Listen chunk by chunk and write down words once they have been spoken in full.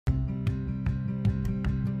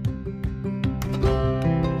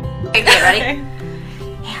Okay, get ready.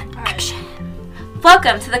 And action.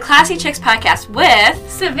 Welcome to the Classy Chicks podcast with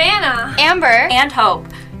Savannah, Amber, and Hope.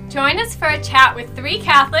 Join us for a chat with three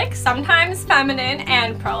Catholic, sometimes feminine,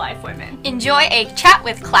 and pro-life women. Enjoy a chat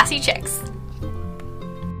with classy chicks.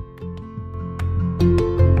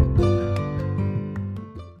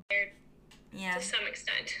 Yeah. To some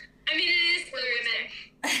extent. I mean, it is for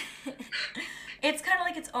women. It's kind of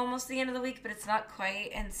like it's almost the end of the week, but it's not quite,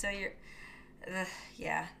 and so you're...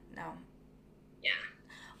 no. Yeah.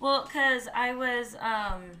 Well, because I was,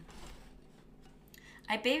 I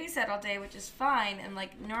babysat all day, which is fine, and,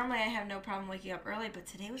 like, normally I have no problem waking up early, but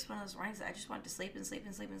today was one of those mornings that I just wanted to sleep and sleep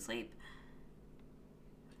and sleep and sleep.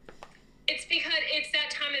 It's because it's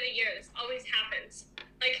that time of the year. This always happens.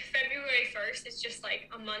 Like, February 1st is just,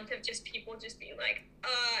 like, a month of just people just being like,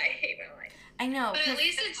 I hate my life. I know. But at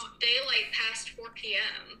least it's daylight past 4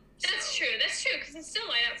 p.m. That's true, because it's still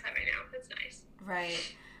light outside right now. That's nice.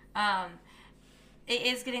 Right. It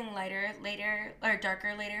is getting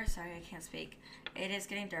darker later. Sorry, I can't speak. It is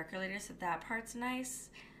getting darker later, so that part's nice.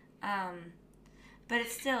 But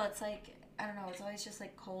it's like, I don't know, it's always just,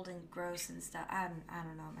 like, cold and gross and stuff. I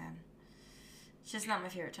don't know, man. It's just not my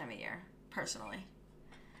favorite time of year, personally.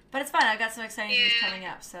 But it's fine. I've got some exciting things coming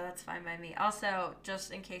up, so that's fine by me. Also,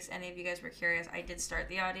 just in case any of you guys were curious, I did start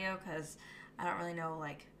the audio because I don't really know,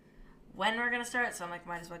 like, when we're going to start, so I'm like,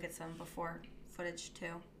 might as well get some before footage,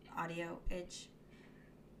 too. Audio-age.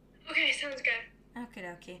 Okay, sounds good.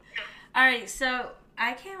 Okay. Alright, so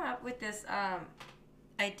I came up with this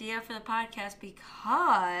idea for the podcast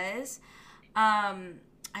because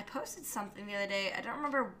I posted something the other day. I don't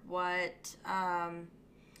remember what.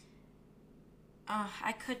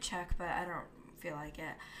 I could check, but I don't feel like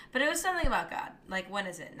it. But it was something about God. Like, when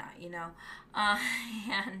is it not, you know?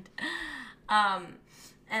 And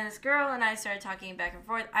this girl and I started talking back and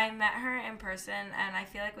forth. I met her in person, and I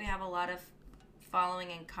feel like we have a lot of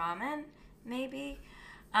following in common, maybe.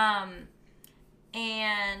 And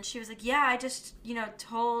she was like, yeah, I just,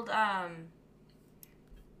 told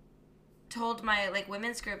my, like,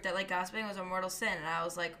 women's group that, like, gossiping was a mortal sin. And I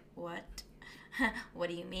was like, what? What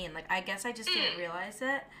do you mean? Like, I guess I just didn't realize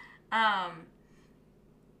it. That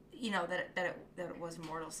it was a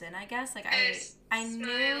mortal sin, I guess. Like, I knew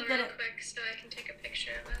that real quick so I can take a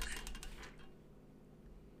picture of us.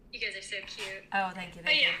 You guys are so cute. Oh, thank you.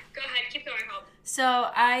 But yeah, go ahead. Keep going, Hope. So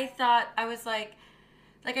I thought, I was like,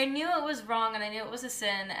 I knew it was wrong and I knew it was a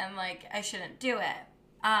sin and, like, I shouldn't do it.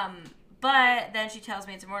 But then she tells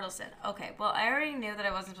me it's a mortal sin. Okay, well, I already knew that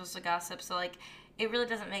I wasn't supposed to gossip, so, like, it really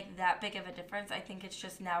doesn't make that big of a difference. I think it's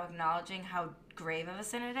just now acknowledging how grave of a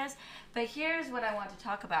sin it is. But here's what I want to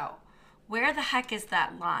talk about. Where the heck is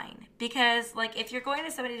that line? Because, like, if you're going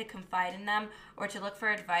to somebody to confide in them or to look for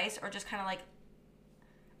advice or just kind of, like,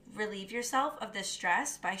 relieve yourself of the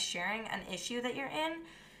stress by sharing an issue that you're in,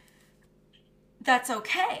 that's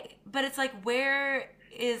okay. But it's like, where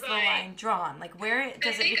is the line drawn? Like, where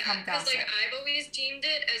does it become gossip? Because, like, I've always deemed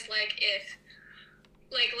it as, like, if,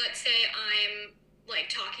 like, let's say I'm, like,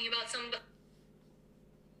 talking about somebody.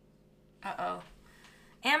 Uh-oh.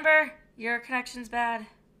 Amber, your connection's bad.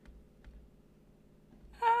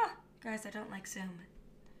 Guys, I don't like Zoom.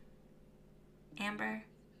 Amber?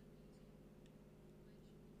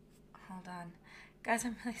 Hold on. Guys,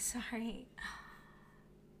 I'm really sorry.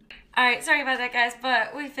 Alright, sorry about that, guys,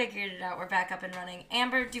 but we figured it out. We're back up and running.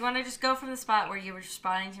 Amber, do you want to just go from the spot where you were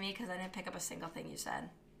responding to me? Because I didn't pick up a single thing you said.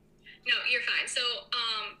 No, you're fine. So,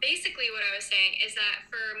 basically what I was saying is that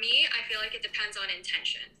for me, I feel like it depends on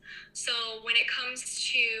intention. So when it comes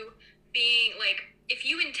to being, like, if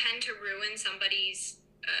you intend to ruin somebody's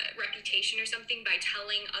reputation or something by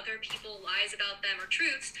telling other people lies about them or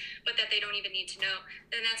truths, but that they don't even need to know,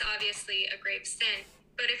 then that's obviously a grave sin.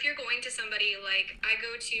 But if you're going to somebody, like,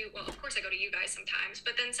 well, of course I go to you guys sometimes,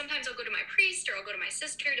 but then sometimes I'll go to my priest or I'll go to my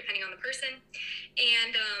sister, depending on the person,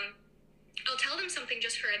 and I'll tell them something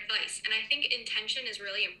just for advice. And I think intention is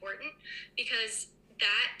really important because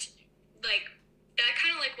that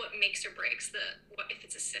kind of, like, what makes or breaks if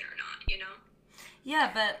it's a sin or not, you know?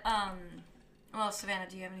 Yeah, but, well, Savannah,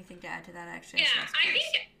 do you have anything to add to that, actually? Yeah, I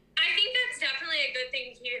think that's definitely a good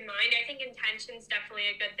thing to keep in mind. I think intention's definitely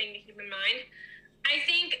a good thing to keep in mind. I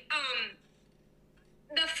think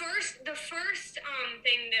the first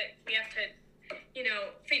thing that we have to,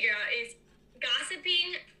 figure out is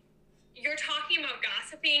gossiping. You're talking about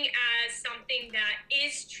gossiping as something that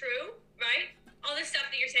is true, right? All the stuff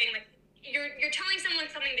that you're saying, like, you're telling someone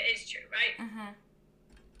something that is true, right? Mm-hmm.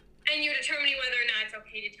 And you're determining whether or not it's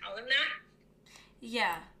okay to tell them that.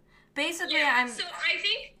 Yeah. Basically, So I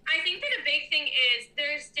think that a big thing is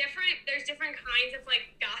there's different different kinds of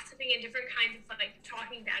like gossiping and different kinds of like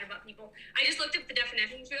talking bad about people. I just looked up the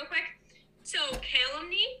definitions real quick. So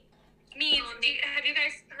calumny means, have you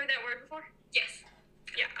guys heard that word before? Yes.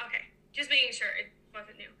 Yeah, okay. Just making sure it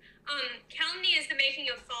wasn't new. Calumny is the making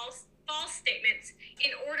of false statements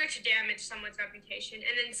in order to damage someone's reputation.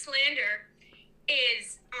 And then slander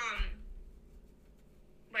is,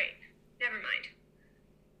 wait, never mind.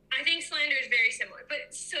 I think slander is very similar.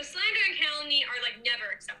 But so slander and calumny are like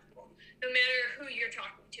never acceptable, no matter who you're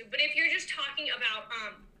talking to. But if you're just talking about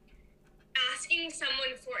asking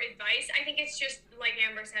someone for advice, I think it's just like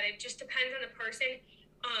Amber said, it just depends on the person.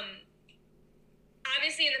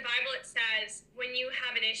 Obviously in the Bible it says when you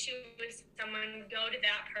have an issue with someone, go to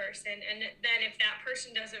that person, and then if that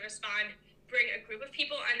person doesn't respond, bring a group of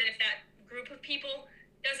people, and then if that group of people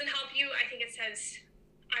doesn't help you, I think it says,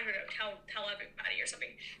 I don't know, tell everybody or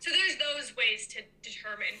something. So there's those ways to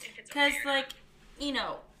determine if it's okay. Because, like, you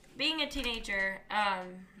know, being a teenager,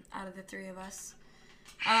 out of the three of us,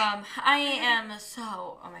 I am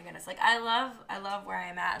so, oh my goodness, like, I love where I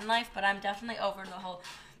am at in life, but I'm definitely over the whole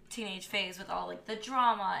teenage phase with all, like, the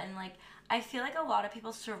drama, and, like, I feel like a lot of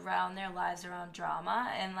people surround their lives around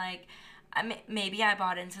drama, and, like, maybe I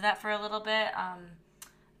bought into that for a little bit,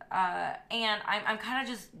 and I'm kind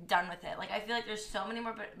of just done with it. Like, I feel like there's so many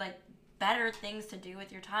more, like, better things to do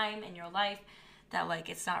with your time in your life that, like,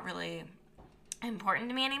 it's not really important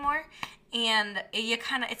to me anymore. And it's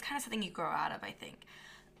kind of something you grow out of, I think.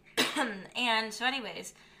 And so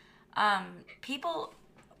anyways, people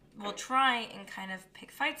will try and kind of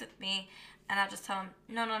pick fights with me, and I'll just tell them,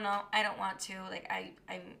 no, I don't want to. Like,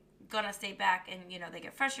 I'm going to stay back, and, you know, they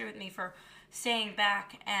get frustrated with me for staying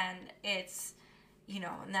back, and it's, you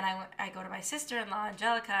know, and then I go to my sister-in-law,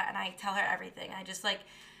 Angelica, and I tell her everything. I just, like,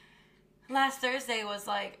 last Thursday was,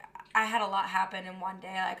 like, I had a lot happen in one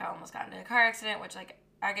day. Like, I almost got into a car accident, which, like,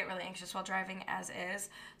 I get really anxious while driving as is.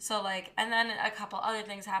 So, like, and then a couple other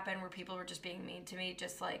things happened where people were just being mean to me,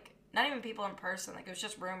 just, like, not even people in person. Like, it was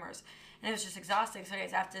just rumors. And it was just exhausting. So,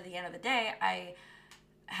 anyways, after the end of the day, I'd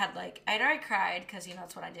already cried because, you know,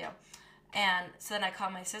 that's what I do. And so then I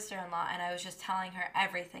called my sister-in-law, and I was just telling her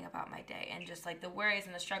everything about my day, and just, like, the worries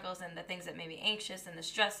and the struggles and the things that made me anxious and the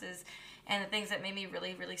stresses and the things that made me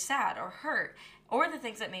really, really sad or hurt, or the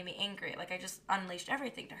things that made me angry. Like, I just unleashed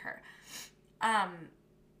everything to her.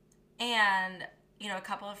 And, you know, a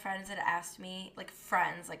couple of friends had asked me, like,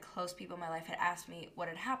 friends, like, close people in my life had asked me what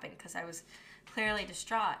had happened because I was clearly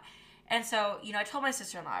distraught. And so, you know, I told my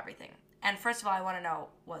sister-in-law everything. And first of all, I want to know,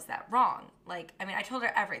 was that wrong? Like, I mean, I told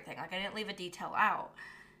her everything. Like, I didn't leave a detail out.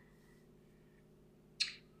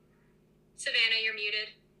 Savannah, you're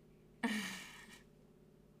muted. I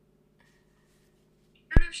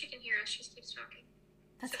don't know if she can hear us. She just keeps talking.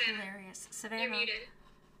 That's Savannah, hilarious. Savannah. you're muted.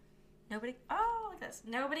 Nobody? Oh, look at this.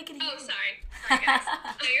 Nobody can hear Oh, me. sorry. Sorry, guys.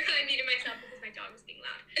 No, you're fine. I muted myself because my dog was being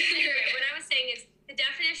loud. Anyway, what I was saying is the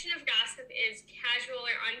definition of gossip is casual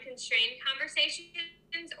or unconstrained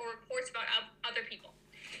conversations or reports about other people,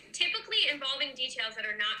 typically involving details that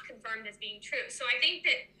are not confirmed as being true. So I think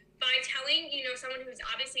that by telling, you know, someone who's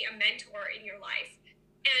obviously a mentor in your life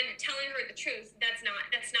and telling her the truth, that's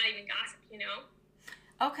not even gossip, you know?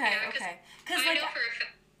 Okay, Yeah, okay. I Like, know for a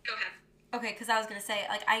fact. Go ahead. okay, because I was going to say,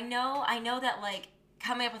 like, I know that, like,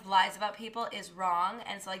 coming up with lies about people is wrong,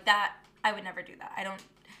 and so, like, that, I would never do that. I don't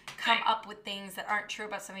come up with things that aren't true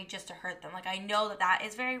about somebody just to hurt them. Like, I know that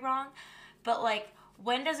is very wrong, but, like,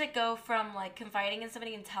 when does it go from, like, confiding in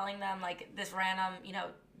somebody and telling them, like, this random, you know,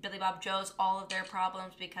 Billy Bob Joe's all of their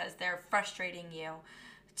problems because they're frustrating you,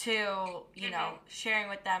 to, you know, sharing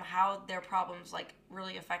with them how their problems, like,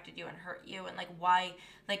 really affected you and hurt you, and, like, why,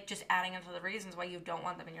 like, just adding into the reasons why you don't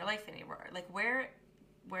want them in your life anymore. Like, where's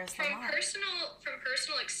the line? From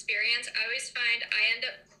personal experience, I always find I end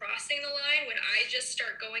up crossing the line when I just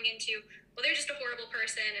start going into, well, they're just a horrible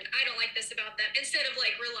person and I don't like this about them. Instead of,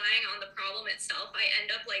 like, relying on the problem itself, I end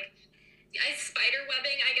up, like, spider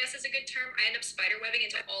webbing, I guess is a good term. I end up spider webbing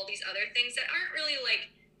into all these other things that aren't really, like,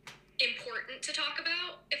 important to talk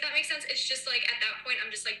about, if that makes sense. It's just, like, at that point, I'm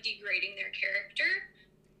just, like, degrading their character.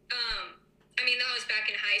 I mean, that was back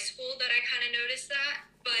in high school that I kind of noticed that,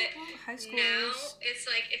 but now it's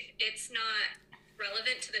like, if it's not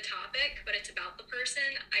relevant to the topic, but it's about the person,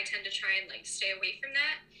 I tend to try and, like, stay away from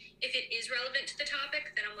that. If it is relevant to the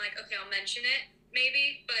topic, then I'm like, okay, I'll mention it,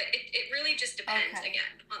 maybe, but it really just depends,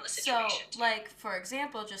 again, on the situation. So, like, for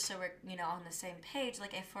example, just so we're, you know, on the same page,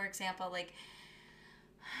 like, if, for example, like,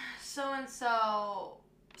 so-and-so,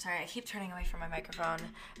 sorry, I keep turning away from my microphone.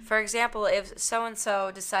 For example, if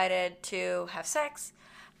so-and-so decided to have sex,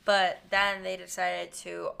 but then they decided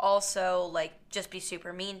to also, like, just be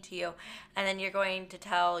super mean to you. And then you're going to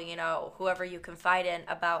tell, you know, whoever you confide in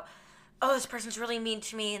about, oh, this person's really mean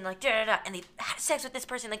to me, and, like, da-da-da, and they had sex with this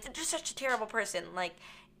person. Like, they're just such a terrible person. Like,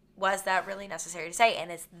 was that really necessary to say?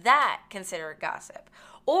 And is that considered gossip?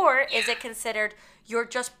 Or is it considered you're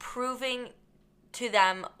just proving to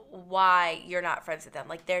them why you're not friends with them?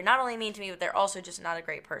 Like, they're not only mean to me, but they're also just not a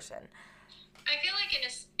great person. I feel like in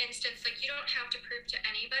this instance, like, you don't have to prove to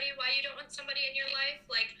anybody why you don't want somebody in your life.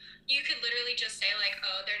 Like, you could literally just say, like,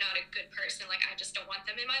 oh, they're not a good person. Like, I just don't want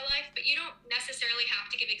them in my life. But you don't necessarily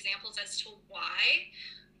have to give examples as to why.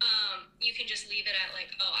 You can just leave it at,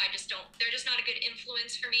 like, oh, they're just not a good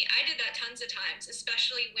influence for me. I did that tons of times,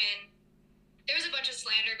 especially when there was a bunch of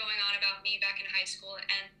slander going on about me back in high school.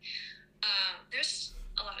 And there's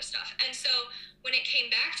a lot of stuff. And so when it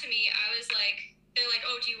came back to me, I was like, they're like,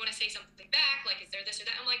 oh, do you want to say something back? Like, is there this or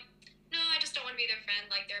that? I'm like, no, I just don't want to be their friend.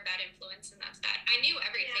 Like, they're a bad influence, and that's that. I knew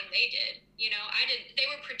everything they did. You know, they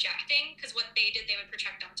were projecting, because what they did, they would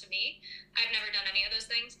project onto me. I've never done any of those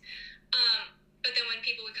things. But then when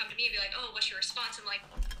people would come to me and be like, oh, what's your response? I'm like,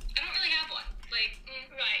 I don't really have one. Like,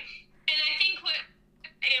 Right. And I think what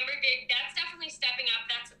Amber did, that's definitely stepping up.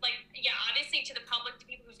 That's like, yeah, obviously to the public, to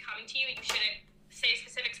people who's coming to you, you shouldn't say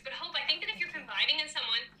specifics. But Hope, I think that if you're confiding in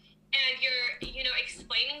someone and you're, you know,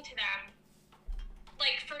 explaining to them,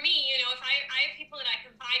 like for me, you know, if I have people that I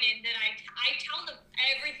confide in, that I tell them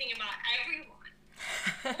everything about everyone.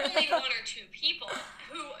 Only one or two people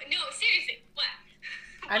who, no, seriously, what?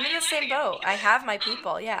 I'm in the same boat. I have my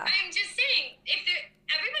people, yeah. I'm just saying,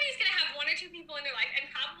 everybody's going to have one or two people in their life, and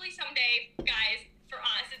probably someday, guys, for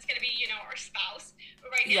us, it's going to be, you know, our spouse.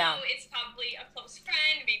 But right now, it's probably a close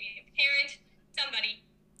friend, maybe a parent, somebody.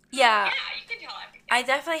 Yeah. Yeah, you can tell everything. I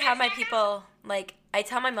definitely have my people, like, I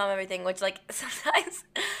tell my mom everything, which, like,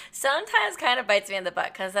 sometimes kind of bites me in the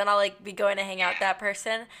butt, because then I'll, like, be going to hang out with that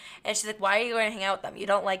person, and she's like, why are you going to hang out with them? You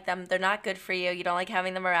don't like them. They're not good for you. You don't like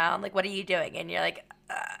having them around. Like, what are you doing? And you're like,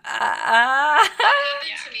 That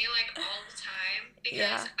happened to me, like, all the time,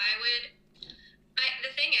 because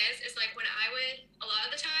the thing is like, when a lot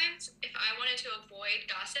of the times, if I wanted to avoid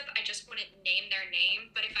gossip, I just wouldn't name their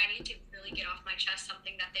name. But if I need to really get off my chest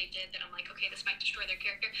something that they did that I'm like, okay, this might destroy their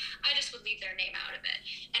character, I just would leave their name out of it.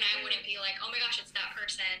 And I wouldn't be like, oh my gosh, it's that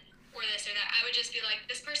person, or this or that. I would just be like,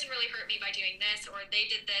 this person really hurt me by doing this, or they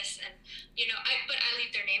did this, and, you know, but I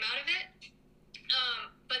leave their name out of it.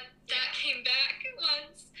 But that came back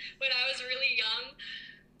once when I was really young,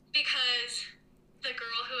 because the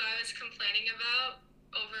girl who I was complaining about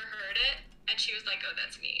overheard it, and she was like, oh,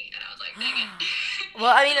 that's me. And I was like, dang it.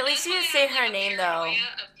 Well, I mean, at least you didn't say her name, though.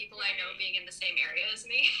 Of people I know being in the same area as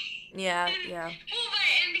me. Yeah. Well,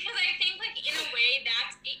 and because I think, like, in a way,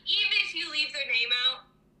 that's, even if you leave their name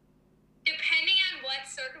out, depending on what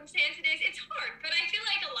circumstance it is, it's hard. But I feel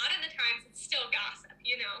like a lot of the times it's still gossip,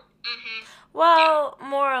 you know? Well,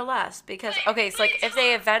 more or less, because, okay, so, like, if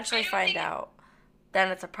they hard. eventually find out,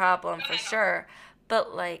 then it's a problem for sure.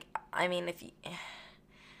 But, like, I mean, if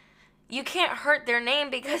you can't hurt their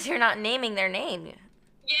name because you're not naming their name.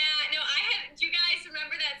 Yeah, no, do you guys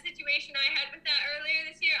remember that situation I had with that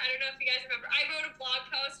earlier this year? I don't know if you guys remember. I wrote a blog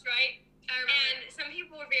post, right? I remember. And some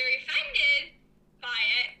people were very offended by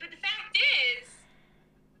it, but the fact is,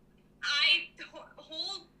 I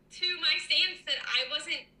hold to my stance that I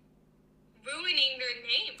wasn't ruining their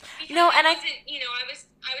name. No, and I wasn't, you know, I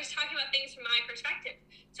was talking about things from my perspective.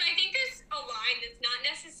 So I think there's a line that's not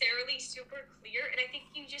necessarily super clear, and I think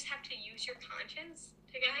you just have to use your conscience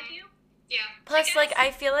to guide you. Yeah. Plus, like,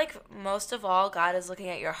 I feel like most of all, God is looking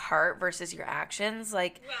at your heart versus your actions.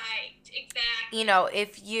 Like, Right, exactly. you know,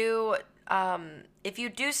 if you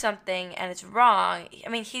do something and it's wrong, I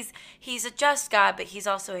mean, he's a just God, but he's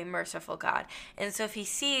also a merciful God. And so if he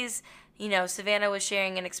sees, you know, Savannah was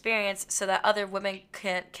sharing an experience so that other women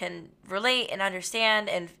can relate and understand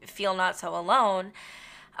and feel not so alone,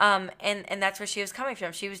 and that's where she was coming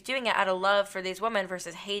from. She was doing it out of love for these women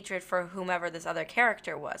versus hatred for whomever this other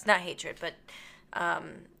character was. Not hatred, but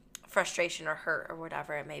frustration or hurt or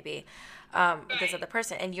whatever it may be with this other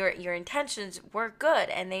person. And your intentions were good,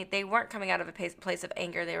 and they weren't coming out of a place of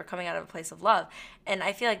anger. They were coming out of a place of love. And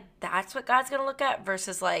I feel like that's what God's going to look at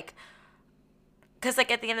versus, like, because, like,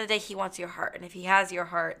 at the end of the day, he wants your heart. And if he has your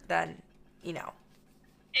heart, then, you know.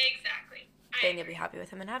 Exactly. Then you'll be happy with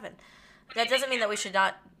him in heaven. That doesn't mean that we should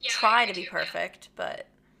not try to be perfect, but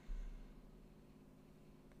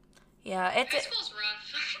yeah, High school's rough.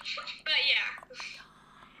 But yeah.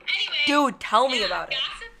 Anyway. Dude, tell me about it.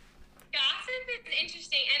 Gossip is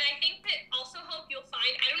interesting, and I think that also, Hope, you'll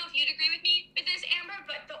find, I don't know if you'd agree with me with this, Amber,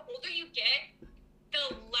 but the older you get,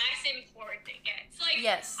 the less important it gets. Like,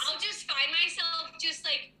 Yes.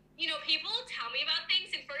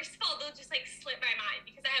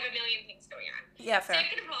 Yeah, fair.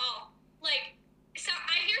 Second of all, like, so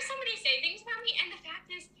I hear somebody say things about me, and the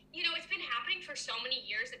fact is, you know, it's been happening for so many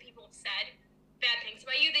years that people have said bad things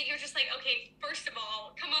about you that you're just like, okay, first of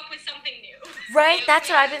all, come up with something new. Right? That's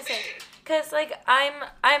what I've been saying. Because, like, I'm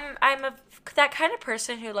that kind of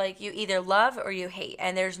person who, like, you either love or you hate,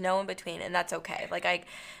 and there's no in between, and that's okay. Like,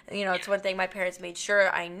 it's one thing my parents made sure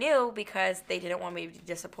I knew because they didn't want me to be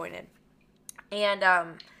disappointed. And,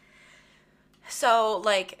 so,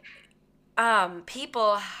 like,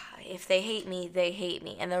 people, if they hate me, they hate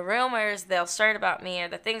me. And the rumors they'll start about me or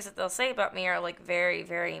the things that they'll say about me are, like, very,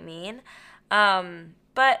 very mean.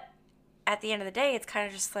 But at the end of the day, it's kind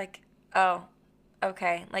of just like, oh,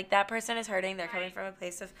 okay. Like, that person is hurting. They're coming from a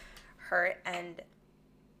place of hurt, and...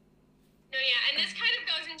 No, yeah, and this kind of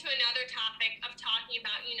goes into another topic of talking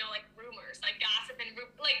about, you know, like, rumors, like, gossip and,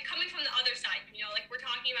 like, coming from the other side, you know, like, we're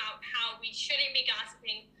talking about how we shouldn't be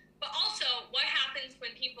gossiping, but also what happens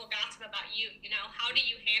when people gossip about you, you know, how do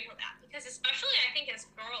you handle that? Because especially, I think,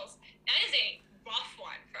 as girls, that is a rough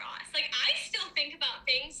one for us. Like, I still think about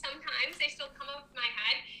things sometimes, they still come up in my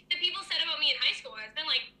head, that people said about me in high school, and it's been,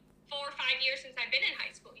 like, 4 or 5 years since I've been in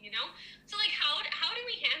high school, you know? So, like, how do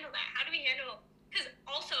we handle that? How do we handle... Because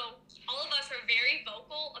also, all of us are very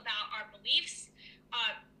vocal about our beliefs,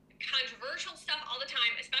 controversial stuff all the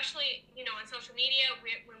time, especially, you know, on social media,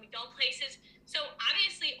 when we go places. So,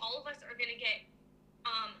 obviously, all of us are going to get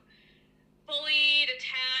bullied,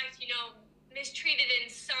 attacked, you know, mistreated in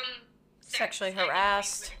some sense. Sexually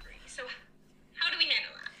harassed. So, how do we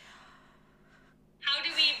handle that? How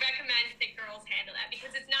do we recommend that girls handle that?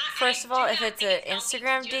 Because it's not... First of all, if it's an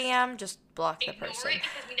Instagram DM, just block the person. Ignore it,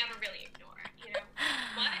 because we never really ignore it, you know?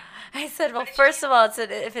 What? I said, well, first of all, if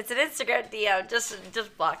it's an Instagram DM,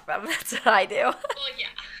 just block them. That's what I do. Well,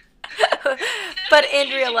 yeah. But in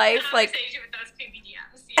real life, like... With those two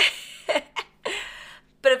DMs, yeah.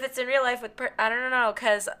 But if it's in real life I don't know,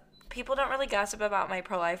 because people don't really gossip about my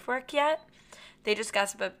pro-life work yet. They just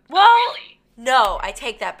gossip about... Well, really? No, I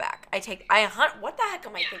take that back. What the heck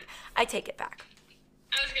am I thinking? I take it back.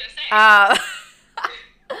 I was going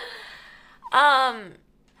to say.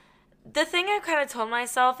 The thing I've kind of told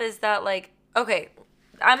myself is that, like, okay,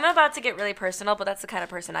 I'm about to get really personal, but that's the kind of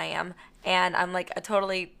person I am. And I'm, like, a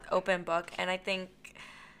totally open book. And I think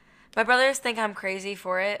my brothers think I'm crazy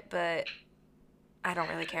for it, but I don't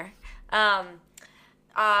really care.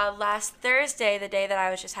 Last Thursday, the day that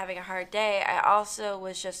I was just having a hard day, I also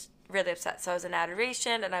was just really upset. So I was in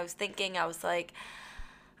adoration, and I was thinking, I was like,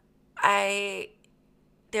 I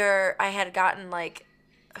had gotten, like,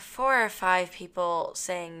 4 or 5 people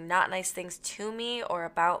saying not nice things to me or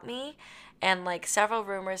about me, and, like, several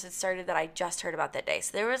rumors had started that I just heard about that day.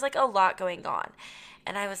 So there was, like, a lot going on,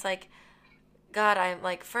 and I was like, God, I'm,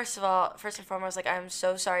 like, first and foremost, like, I'm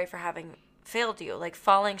so sorry for having failed you, like,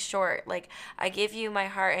 falling short. Like, I give you my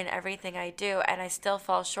heart in everything I do, and I still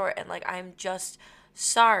fall short, and, like, I'm just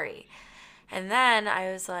sorry. And then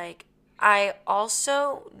I was like, I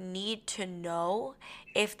also need to know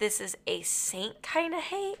if this is a saint kind of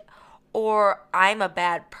hate or I'm a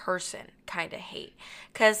bad person kind of hate.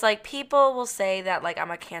 Because, like, people will say that, like,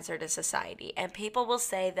 I'm a cancer to society. And people will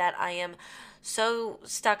say that I am so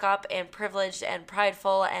stuck up and privileged and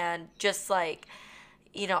prideful and just, like,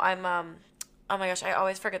 you know, I'm, oh my gosh, I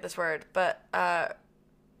always forget this word. But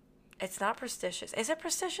it's not prestigious. Is it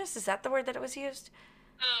prestigious? Is that the word that it was used?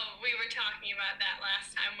 Oh, we were talking about that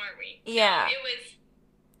last time, weren't we? Yeah. No, it was...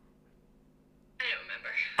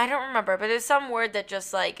 I don't remember, but there's some word that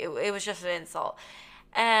just, like, it was just an insult.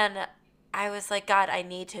 And I was like, God, I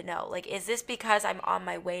need to know. Like, is this because I'm on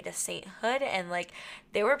my way to sainthood? And, like,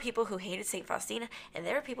 there were people who hated St. Faustina, and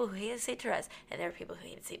there were people who hated St. Therese, and there were people who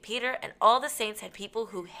hated St. Peter, and all the saints had people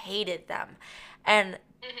who hated them. And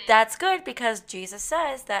that's good because Jesus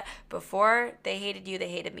says that before they hated you, they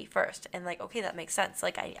hated me first. And, like, okay, that makes sense.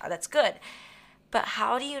 Like, that's good. But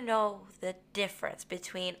how do you know the difference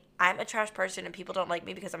between I'm a trash person and people don't like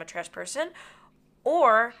me because I'm a trash person,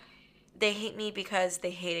 or they hate me because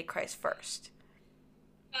they hated Christ first?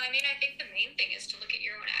 Well, I mean, I think the main thing is to look at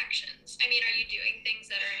your own actions. I mean, are you doing things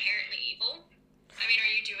that are inherently evil? I mean,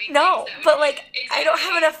 are you doing No, things that but, like, Exactly. I don't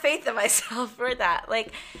have enough faith in myself for that.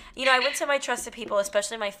 Like, you know, I went to my trusted people,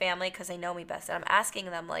 especially my family, because they know me best, and I'm asking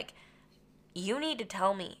them, like, you need to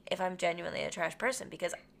tell me if I'm genuinely a trash person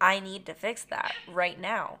because I need to fix that right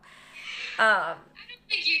now. I don't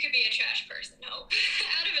think you could be a trash person, no.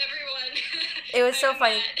 Out of everyone. It was so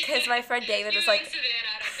funny because my friend David was like... You and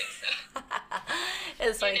Savannah, I don't think so. It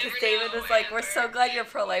was funny because David was like, we're so glad you're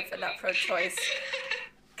pro-life and not pro-choice.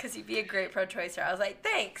 Because you'd be a great pro-choicer. I was like,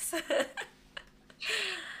 thanks. I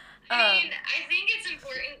mean, I think it's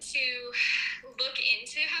important to look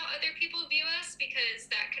into how other people view us, because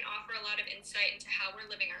that can offer a lot of insight into how we're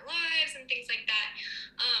living our lives and things like that.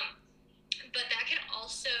 But that can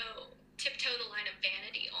also tiptoe the line of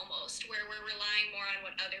vanity almost, where we're relying more on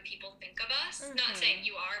what other people think of us. Not saying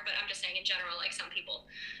you are, but I'm just saying in general, like some people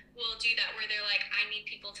will do that where they're like, I need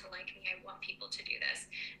people to like me, I want people to do this.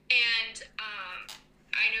 And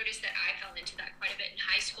I noticed that I fell into that quite a bit in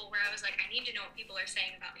high school, where I was like, I need to know what people are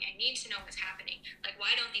saying about me. I need to know what's happening. Like,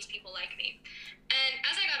 why don't these people like me? And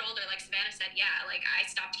as I got older, like Savannah said, yeah, like I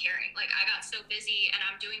stopped caring. Like I got so busy and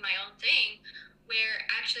I'm doing my own thing, where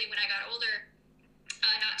actually when I got older,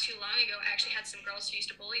 not too long ago, I actually had some girls who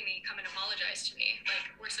used to bully me come and apologize to me.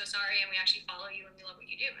 Like, we're so sorry and we actually follow you and we love what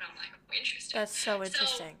you do. And I'm like, oh, interesting. That's so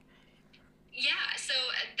interesting. So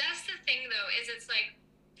that's the thing though, is it's like,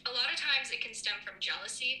 a lot of times it can stem from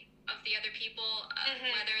jealousy of the other people,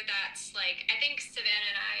 whether that's like, I think Savannah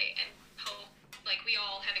and I and Hope, like we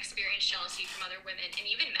all have experienced jealousy from other women and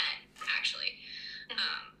even men, actually.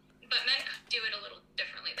 But men do it a little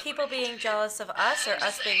differently. People being jealous of us or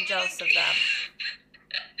us being jealous of them?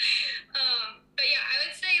 But yeah, I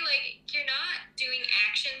would say like you're not doing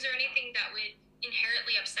actions or anything that would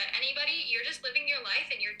inherently upset anybody. You're just living your life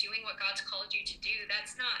and you're doing what God's called you to do.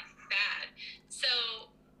 That's not bad. So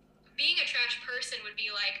being a trash person would be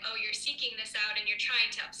like, oh, you're seeking this out and you're trying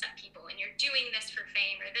to upset people and you're doing this for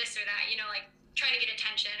fame or this or that, you know, like trying to get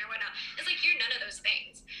attention or whatnot. It's like you're none of those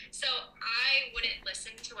things. So I wouldn't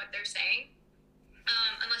listen to what they're saying,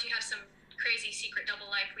 unless you have some crazy secret double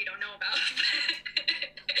life we don't know about.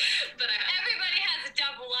 But Everybody has a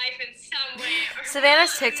double life in some way.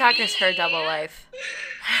 Savannah's TikTok is her double life.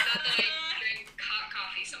 Not that I drink hot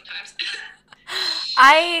coffee sometimes.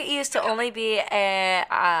 I used to only be a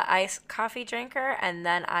iced coffee drinker, and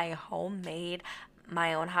then I homemade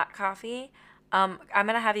my own hot coffee. I'm going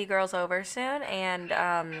to have you girls over soon, and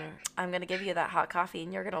I'm going to give you that hot coffee,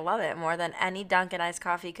 and you're going to love it more than any Dunkin' iced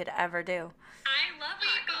coffee could ever do. I love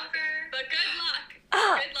hot coffee, but good luck.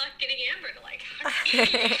 Good luck getting Amber to like hot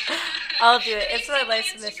coffee. I'll do it. It's my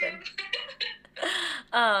life's mission.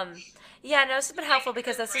 Yeah, no, this has been helpful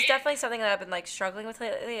because this is definitely something that I've been, like, struggling with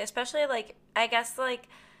lately, especially, like, I guess, like,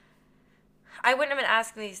 I wouldn't have been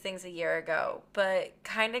asking these things a year ago, but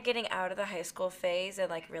kind of getting out of the high school phase and,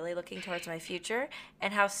 like, really looking towards my future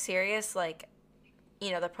and how serious, like,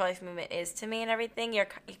 you know, the pro-life movement is to me and everything, you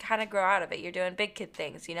kind of grow out of it. You're doing big kid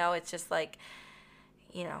things, you know? It's just, like,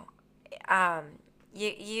 you know,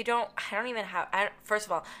 first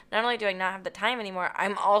of all, not only do I not have the time anymore,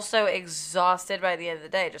 I'm also exhausted by the end of the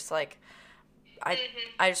day, just, like, I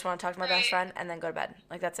just want to talk to my best friend and then go to bed.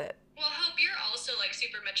 Like, that's it. Well, Hope, you're also, like,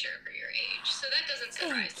 super mature for your age, so that doesn't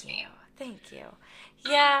surprise me. Thank you.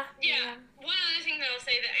 Yeah. Yeah. One other thing that I'll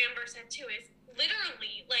say that Amber said, too, is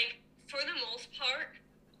literally, like, for the most part,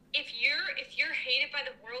 if you're hated by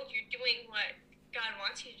the world, you're doing what God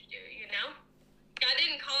wants you to do, you know? God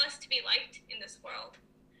didn't call us to be liked in this world.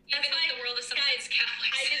 Even if the world is sometimes Catholic.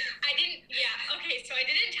 I didn't, yeah, okay, so I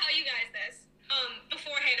didn't tell you guys this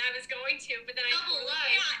beforehand. I was going to, but then I Double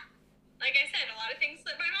life. forgot. Like I said, a lot of things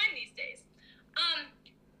slip my mind these days.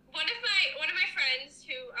 One of my friends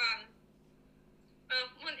who,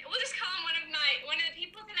 we'll just call him one of the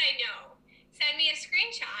people that I know, sent me a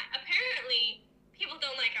screenshot. Apparently, people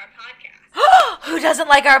don't like our podcast. Who doesn't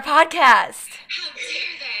like our podcast? How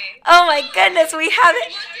dare they? Oh my goodness, we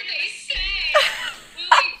haven't. What did they say? Will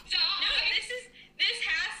we die? No, this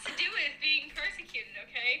has to do with being persecuted,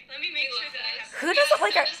 okay? Let me make sure that I have... Who doesn't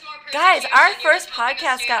like our... Guys, our first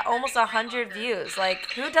podcast got almost 100 views.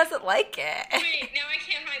 Like, who doesn't like it? Wait, now I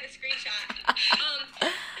can't find the screenshot.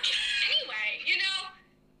 Anyway, you know,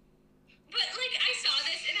 but, like, I saw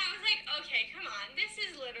this and I was like, okay, come on. This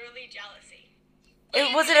is literally jealousy.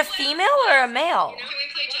 Was it a female or a male? Can we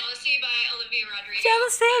play Jealousy by Olivia Rodrigo?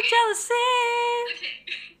 Jealousy, jealousy. Okay,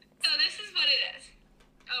 so this is what it is.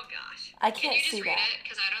 Oh, gosh. I Can can't you just see read that. it?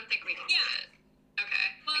 Because I don't think we can see it. Okay.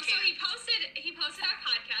 Well, so he posted our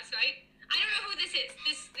podcast, right? I don't know who this is.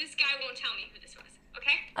 This guy won't tell me who this was,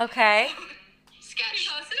 okay? Okay. He Sketch.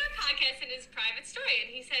 posted our podcast in his private story,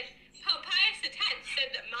 and he said, Pope Pius X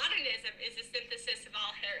said that modernism is the synthesis of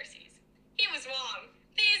all heresies. He was wrong.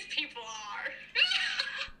 These people are.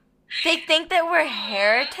 They think that we're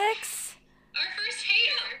heretics? Our first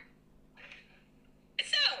hater.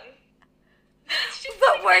 So, that's just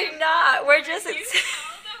But we're not. We're just... you tell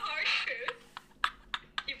the hard truth.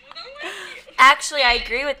 People don't like you. Actually, I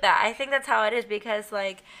agree with that. I think that's how it is because,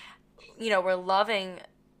 like, you know, we're loving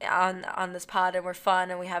on this pod and we're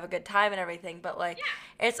fun and we have a good time and everything, but like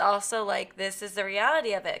it's also like this is the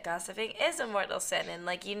reality of it. Gossiping is a mortal sin, and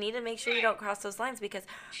like you need to make sure you don't cross those lines, because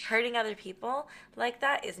hurting other people like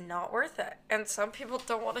that is not worth it, and some people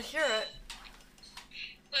don't want to hear it.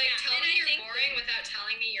 Like, tell me you're boring without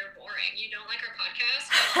telling me you're boring. You don't like our podcast?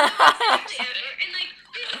 And like,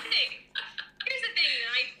 here's the thing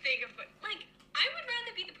that I think of, like, I would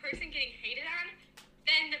rather be the person getting hated on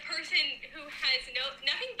than the person who has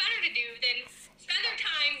nothing better to do than spend their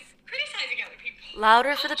time criticizing other people.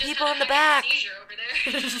 Louder for the people in the back. Seizure over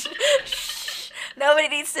there. Nobody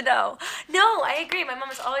needs to know. No, I agree. My mom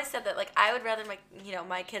has always said that. Like, I would rather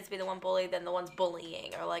my kids be the one bullied than the ones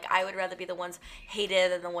bullying, or like I would rather be the ones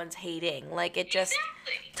hated than the ones hating. Like, it just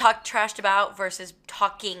talk trashed about versus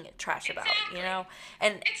talking trash about, you know.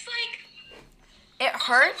 And it's like it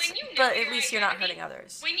hurts, but at least you're not hurting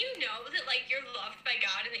others. When you know that like you're loved by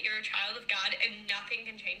God and that you're a child of God and nothing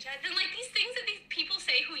can change that, then like these things that these people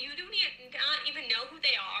say who you do not even know who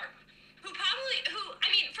they are, I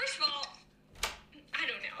mean, first of all, I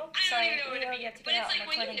don't know. I don't even know what it means. But it's like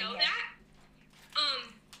when you know that,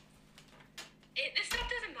 this stuff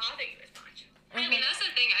doesn't bother you as much. I mean, that's the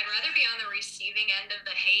thing. I'd rather be on the receiving end of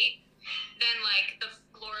the hate than like the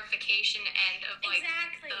glorification end of like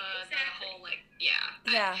the whole like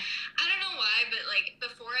I don't know why, but like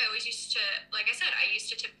before I always used to, like I said, I used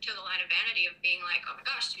to tiptoe the line of vanity of being like, oh my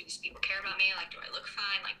gosh, do these people care about me? Like, do I look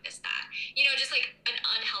fine? Like this, that, you know, just like an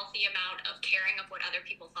unhealthy amount of caring of what other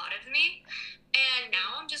people thought of me. And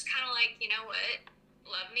now I'm just kind of like, you know what?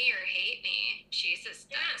 Love me or hate me, Jesus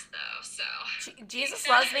does though. So Jesus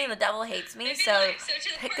loves me and the devil hates me. So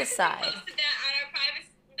pick a side. Posted that on our private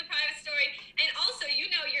story, and also,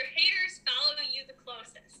 you know, your haters follow you the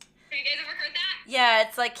closest. Have you guys ever heard that? Yeah,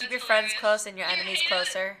 it's like keep your friends close and your enemies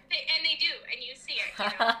closer. And they do, and you see it.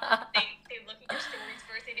 You know? they look at your stories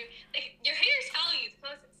first. They do. Like, your haters follow you the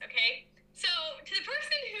closest. Okay. So to the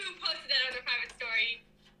person who posted that on their private story,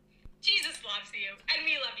 Jesus loves you, and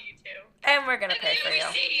we love you too. And we're gonna pray for you.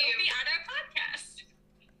 You'll be on our podcast.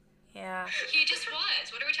 Yeah. He just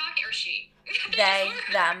was. What are we talking? Or she? They,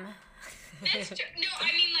 them. That's true. No, I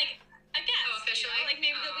mean like a guest. Oh, officially? You know? Like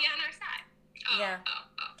maybe they'll be on our side. Yeah.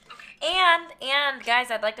 Okay. And guys,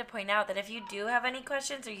 I'd like to point out that if you do have any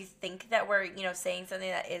questions or you think that we're, saying something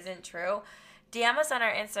that isn't true, DM us on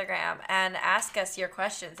our Instagram and ask us your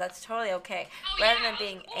questions. That's totally okay. Rather than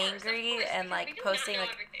being angry and like posting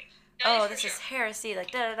like, oh, this is heresy, like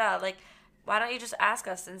da da da. Like, why don't you just ask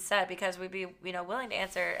us instead? Because we'd be, willing to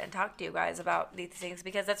answer and talk to you guys about these things,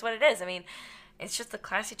 because that's what it is. I mean, it's just the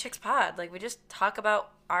Classy Chicks pod. Like, we just talk about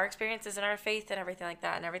our experiences and our faith and everything like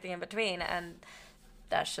that and everything in between. And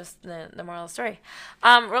that's just the moral of the story.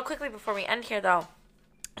 Real quickly before we end here, though,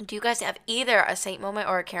 do you guys have either a saint moment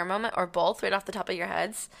or a care moment or both right off the top of your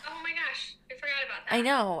heads? Oh my gosh, I forgot about that. I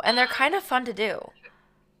know, and they're kind of fun to do.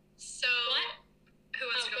 So, who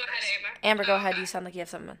wants to go ahead, first? Amber, go ahead. You sound like you have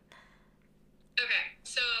something. Okay,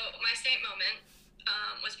 so my saint moment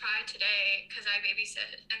was probably today because I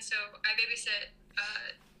babysit. And so I babysit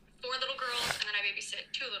 4 little girls, and then I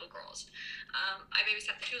babysit 2 little girls. I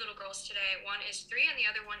babysat the 2 little girls today. One is 3 and the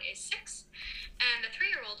other one is 6. And the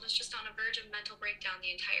 3-year-old was just on a verge of mental breakdown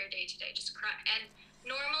the entire day today, just crying. And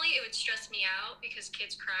normally it would stress me out because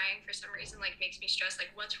kids crying for some reason like makes me stressed, like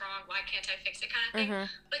what's wrong, why can't I fix it kind of thing.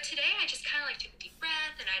 But today I just kind of like took a deep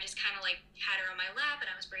breath and I just kind of like had her on my lap and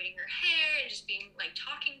I was braiding her hair and just being like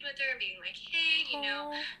talking with her and being like, hey,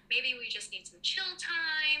 maybe we just need some chill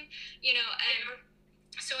time, and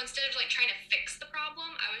so instead of like trying to fix the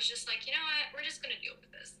problem, I was just like, you know what, we're just gonna deal with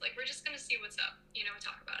this, like we're just gonna see what's up, and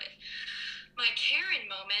talk about it. My Karen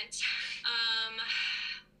moment,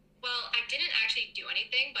 well, I didn't actually do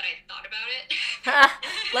anything, but I thought about it.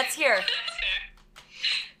 Let's hear.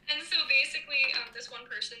 And so basically, this one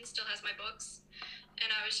person still has my books,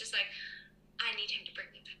 and I was just like, I need him to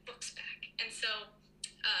bring me my books back. And so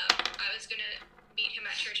I was gonna meet him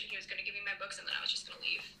at church, and he was gonna give me my books, and then I was just gonna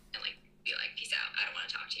leave and like be like, peace out, I don't want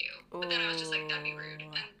to talk to you. But then I was just like, that'd be rude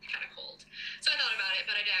and kind of cold. So I thought about it,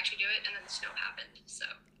 but I didn't actually do it, and then the snow happened. So.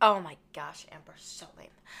 Oh my gosh, Amber, so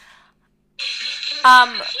lame.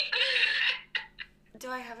 Do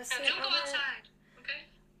I have a saint moment? Don't go outside, okay?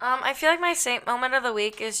 I feel like my saint moment of the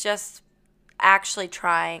week is just actually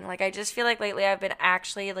trying. Like, I just feel like lately I've been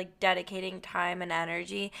actually like dedicating time and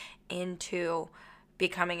energy into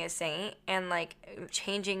becoming a saint and like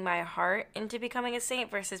changing my heart into becoming a saint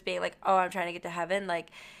versus being like, oh, I'm trying to get to heaven. Like,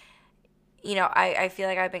 I feel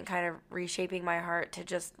like I've been kind of reshaping my heart to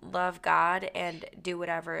just love God and do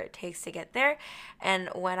whatever it takes to get there. And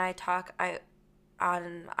when I talk, I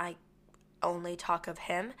only talk of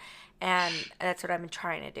Him. And that's what I've been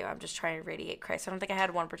trying to do. I'm just trying to radiate Christ. I don't think I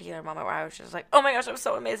had one particular moment where I was just like, oh my gosh, I'm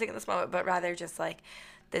so amazing in this moment. But rather just like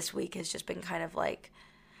this week has just been kind of like,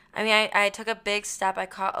 I mean, I took a big step. I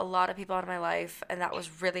caught a lot of people out of my life, and that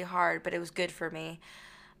was really hard, but it was good for me.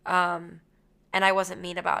 And I wasn't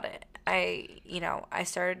mean about it. I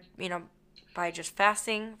started, by just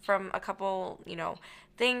fasting from a couple,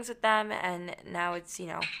 things with them, and now it's,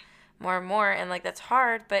 more and more, and like that's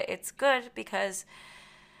hard, but it's good because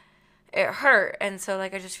it hurt. And so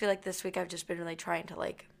like I just feel like this week I've just been really trying to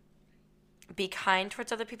like be kind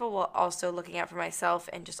towards other people while also looking out for myself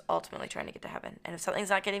and just ultimately trying to get to heaven. And if something's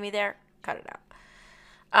not getting me there, cut it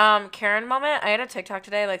out. Karen moment, I had a TikTok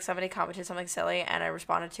today, like somebody commented something silly and I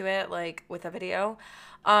responded to it like with a video.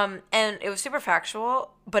 And it was super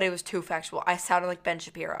factual, but it was too factual. I sounded like Ben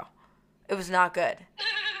Shapiro. It was not good.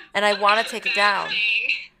 And I want to take it down.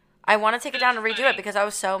 I want to take it down and redo it because I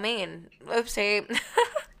was so mean. Oopsie.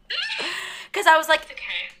 Because I was like,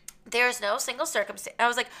 there's no single circumstance. I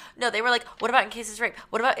was like, no, they were like, what about in cases of rape?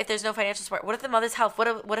 What about if there's no financial support? What if the mother's health? What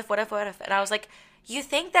if? And I was like, you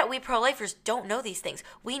think that we pro-lifers don't know these things.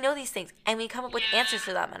 We know these things, and we come up with answers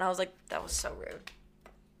for them. And I was like, that was so rude.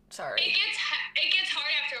 Sorry. It gets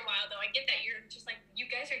hard after a while, though. I get that. You're just like, you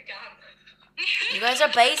guys are dumb. You guys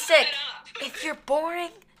are basic. If you're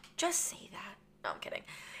boring, just say that. No, I'm kidding.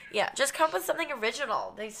 Yeah, just come up with something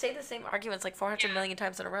original. They say the same arguments like 400 million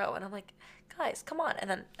times in a row. And I'm like, guys, come on.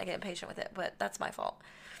 And then I get impatient with it, but that's my fault.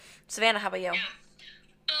 Savannah, how about you? Yeah.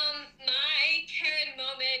 My Karen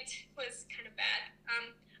moment was kind of bad.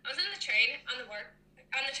 I was on the train to work.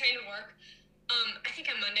 I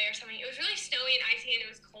think on Monday or something. It was really snowy and icy and it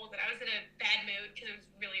was cold, and I was in a bad mood because it was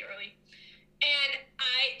really early. And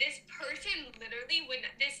this person literally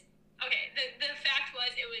the fact was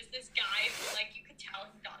it was this guy who, like, you could tell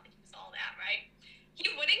he thought that he was all that, right? He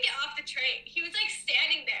wouldn't get off the train. He was, like,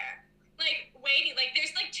 standing there, like, waiting. Like,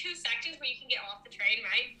 there's, like, two sections where you can get off the train,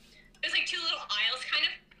 right? There's, like, two little aisles, kind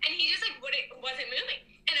of, and he just, like, wasn't moving.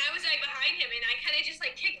 And I was right behind him, and I kind of just,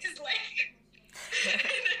 like, kicked his leg. And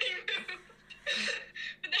then he moved.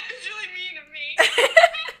 But that was really mean of me.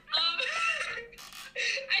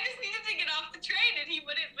 I just needed to get off the train, and he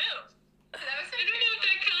wouldn't move. So that was I don't know if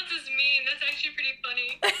that counts as mean. That's actually pretty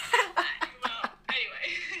funny. Well, anyway,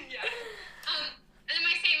 yeah. And then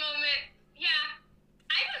my same moment,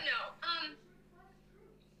 I don't know.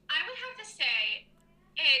 I would have to say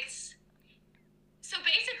it's, so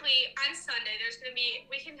basically on Sunday there's going to be,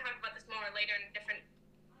 we can talk about this more later in a different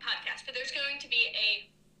podcast, but there's going to be a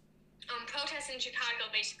protest in Chicago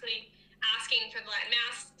basically asking for the Latin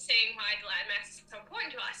Mass, saying why the Latin Mass is so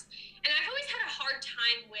important to us. And I've always had a hard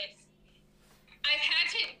time with, I've had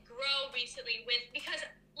to grow recently with, because,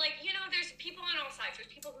 like, there's people on all sides. There's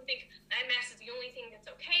people who think Latin Mass is the only thing that's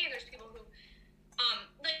okay, and there's people who,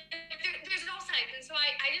 there's all sides. And so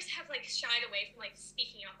I just have, like, shied away from, like,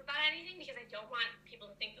 speaking up about anything because I don't want people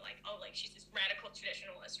to think that, like, oh, like, she's this radical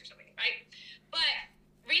traditionalist or something, right? But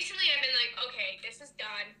recently I've been like, okay, this is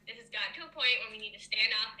done. This has gotten to a point where we need to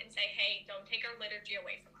stand up and say, hey, don't take our liturgy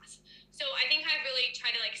away from us. So I think I've really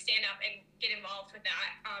tried to, like, stand up and get involved with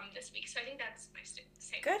that this week. So I think that's my statement.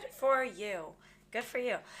 Good for you. Good for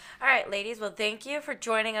you. All right, ladies. Well, thank you for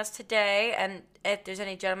joining us today. And if there's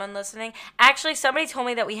any gentlemen listening, actually, somebody told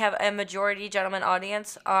me that we have a majority gentleman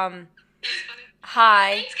audience. Hi.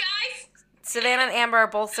 Thanks, guys. Savannah and Amber are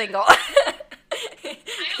both single. I hope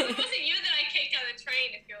it wasn't you that I kicked on the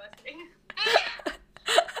train if you're listening.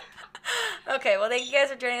 Okay, well, thank you guys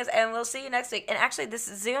for joining us, and we'll see you next week. And actually, this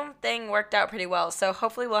Zoom thing worked out pretty well, so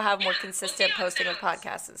hopefully we'll have more consistent posting of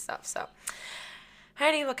podcasts and stuff. So,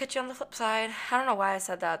 alrighty, we'll catch you on the flip side. I don't know why I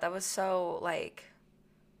said that. That was so, like...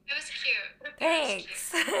 It was cute.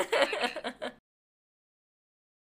 Thanks.